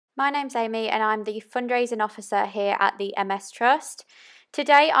My name's Amy and I'm the Fundraising Officer here at the MS Trust.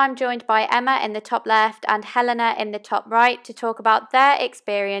 Today I'm joined by Emma in the top left and Helena in the top right to talk about their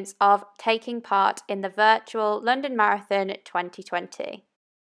experience of taking part in the virtual London Marathon 2020.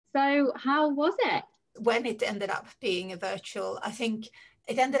 So how was it? When it ended up being a virtual, I think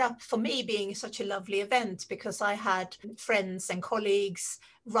it ended up for me being such a lovely event because I had friends and colleagues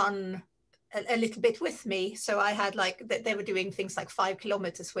run a little bit with me. So I had they were doing things like 5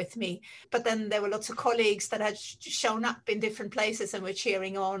 kilometers with me, but then there were lots of colleagues that had shown up in different places and were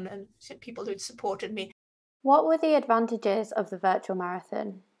cheering on, and people who supported me. What were the advantages of the virtual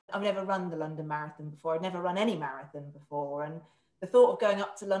marathon? I've never run the London Marathon before. I'd never run any marathon before. And the thought of going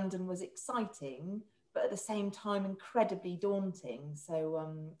up to London was exciting, but at the same time, incredibly daunting.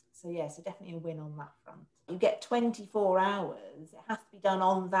 So definitely a win on that front. You get 24 hours. It has to be done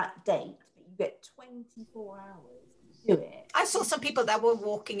on that date, but you get 24 hours to do it. I saw some people that were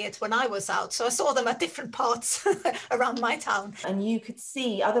walking it when I was out. So I saw them at different parts around my town. And you could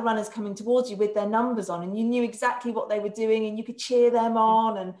see other runners coming towards you with their numbers on, and you knew exactly what they were doing, and you could cheer them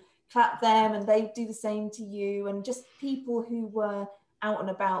on and clap them, and they'd do the same to you. And just people who were out and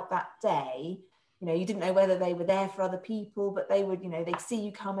about that day, you didn't know whether they were there for other people, but they would, they'd see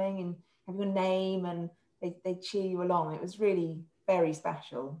you coming and have your name and they'd cheer you along. It was really very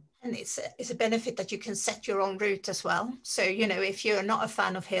special. And it's a benefit that you can set your own route as well. So, if you're not a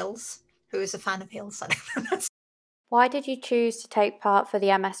fan of hills, who is a fan of hills? Why did you choose to take part for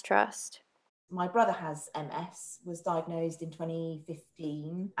the MS Trust? My brother has MS, was diagnosed in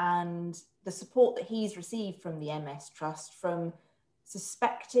 2015, and the support that he's received from the MS Trust, from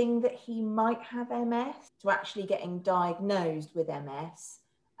suspecting that he might have MS to actually getting diagnosed with MS,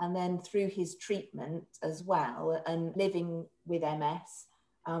 and then through his treatment as well and living with MS,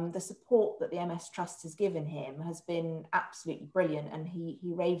 the support that the MS Trust has given him has been absolutely brilliant, and he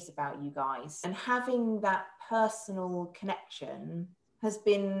raves about you guys. And having that personal connection has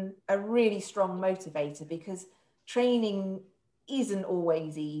been a really strong motivator, because training isn't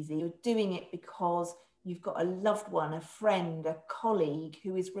always easy. You're doing it because you've got a loved one, a friend, a colleague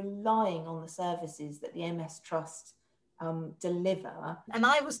who is relying on the services that the MS Trust deliver. And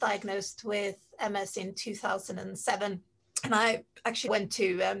I was diagnosed with MS in 2007. And I actually went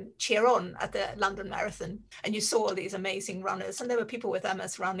to cheer on at the London Marathon, and you saw all these amazing runners, and there were people with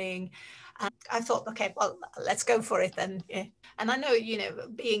MS running. And I thought, okay, well, let's go for it then. Yeah. And I know,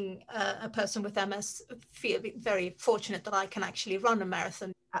 being a person with MS, feel very fortunate that I can actually run a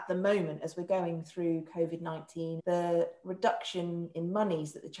marathon. At the moment, as we're going through COVID-19, the reduction in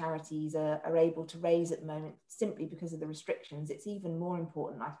monies that the charities are able to raise at the moment, simply because of the restrictions, it's even more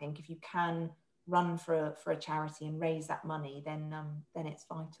important, I think, if you can run for a charity and raise that money, then it's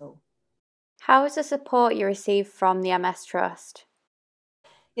vital. How was the support you received from the MS Trust?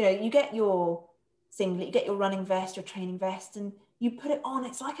 You get your singlet, you get your running vest, your training vest, and you put it on.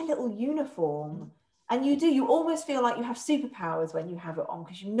 It's like a little uniform. And you almost feel like you have superpowers when you have it on,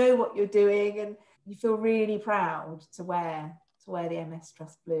 because you know what you're doing, and you feel really proud to wear the MS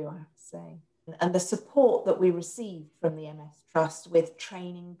Trust blue, I have to say. And the support that we received from the MS Trust with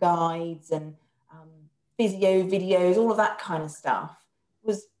training guides and physio videos, all of that kind of stuff,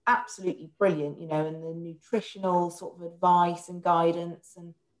 was absolutely brilliant, and the nutritional sort of advice and guidance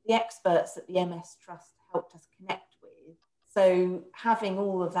and the experts that the MS Trust helped us connect with. So having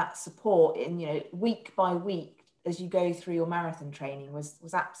all of that support in, week by week as you go through your marathon training was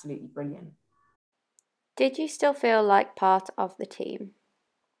absolutely brilliant. Did you still feel like part of the team?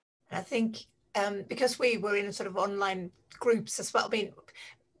 I think because we were in sort of online groups as well. I mean,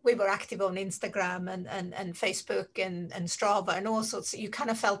 we were active on Instagram and Facebook and Strava and all sorts. You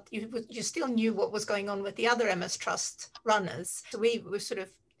kind of felt you still knew what was going on with the other MS Trust runners. So we were sort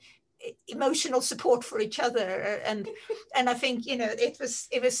of emotional support for each other, and I think it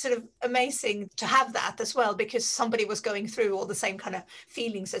was sort of amazing to have that as well, because somebody was going through all the same kind of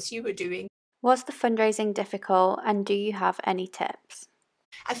feelings as you were doing. Was the fundraising difficult, and do you have any tips?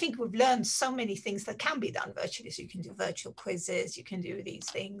 I think we've learned so many things that can be done virtually. So you can do virtual quizzes, you can do these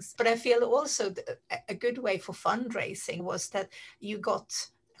things. But I feel also a good way for fundraising was that you got,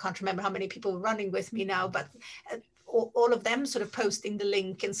 I can't remember how many people were running with me now, but all of them sort of posting the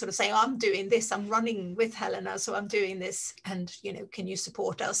link and sort of saying, oh, I'm doing this, I'm running with Helena, so I'm doing this, and can you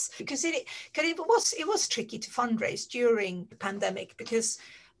support us? Because it was tricky to fundraise during the pandemic, because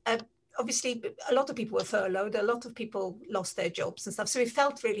obviously a lot of people were furloughed, a lot of people lost their jobs and stuff, so it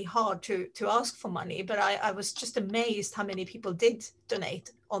felt really hard to ask for money. But I was just amazed how many people did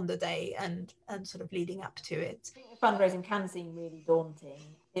donate on the day and sort of leading up to it. Fundraising can seem really daunting,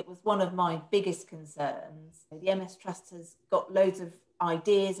 It was one of my biggest concerns. The MS Trust has got loads of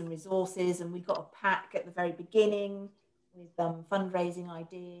ideas and resources, and we got a pack at the very beginning with fundraising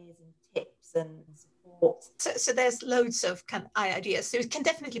ideas and tips and support. So there's loads of kind of ideas, so it can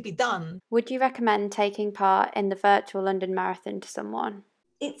definitely be done. Would you recommend taking part in the virtual London Marathon to someone?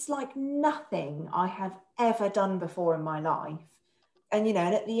 It's like nothing I have ever done before in my life. And, and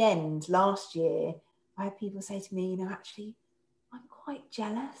at the end, last year, I had people say to me, actually, I'm quite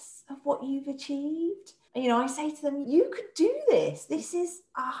jealous of what you've achieved. I say to them, you could do this. This is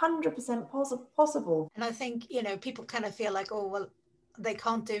 100% possible. And I think, people kind of feel like, oh, well, they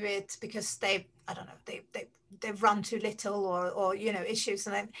can't do it because they've run too little or issues.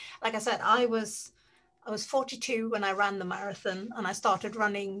 And then, like I said, I was 42 when I ran the marathon, and I started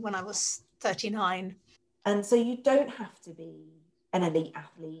running when I was 39. And so you don't have to be an elite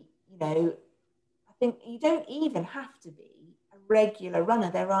athlete. I think you don't even have to be a regular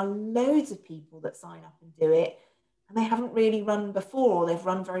runner. There are loads of people that sign up and do it, and they haven't really run before, or they've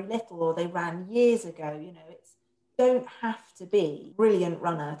run very little, or they ran years ago. Don't have to be a brilliant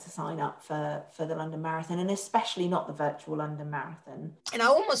runner to sign up for the London Marathon, and especially not the virtual London Marathon. And I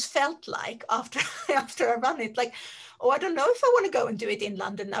almost felt like after I ran it, like, oh, I don't know if I want to go and do it in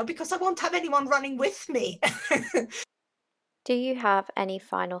London now, because I won't have anyone running with me. Do you have any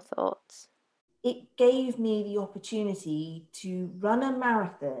final thoughts? It gave me the opportunity to run a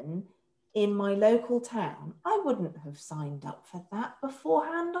marathon in my local town. I wouldn't have signed up for that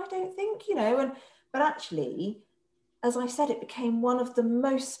beforehand, I don't think, but actually, as I said, it became one of the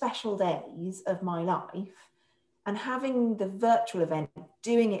most special days of my life. And having the virtual event,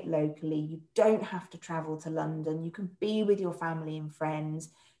 doing it locally, you don't have to travel to London. You can be with your family and friends.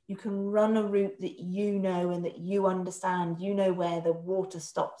 You can run a route that you know and that you understand. You know where the water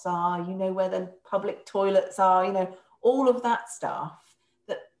stops are. You know where the public toilets are. All of that stuff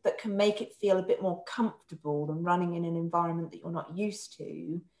that can make it feel a bit more comfortable than running in an environment that you're not used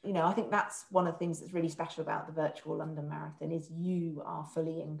to. I think that's one of the things that's really special about the virtual London Marathon, is you are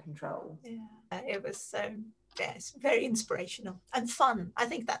fully in control. Yeah, it was it's very inspirational and fun. I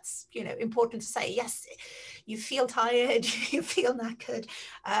think that's important to say. Yes, you feel tired, you feel knackered,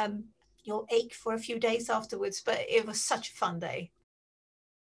 you'll ache for a few days afterwards, but it was such a fun day.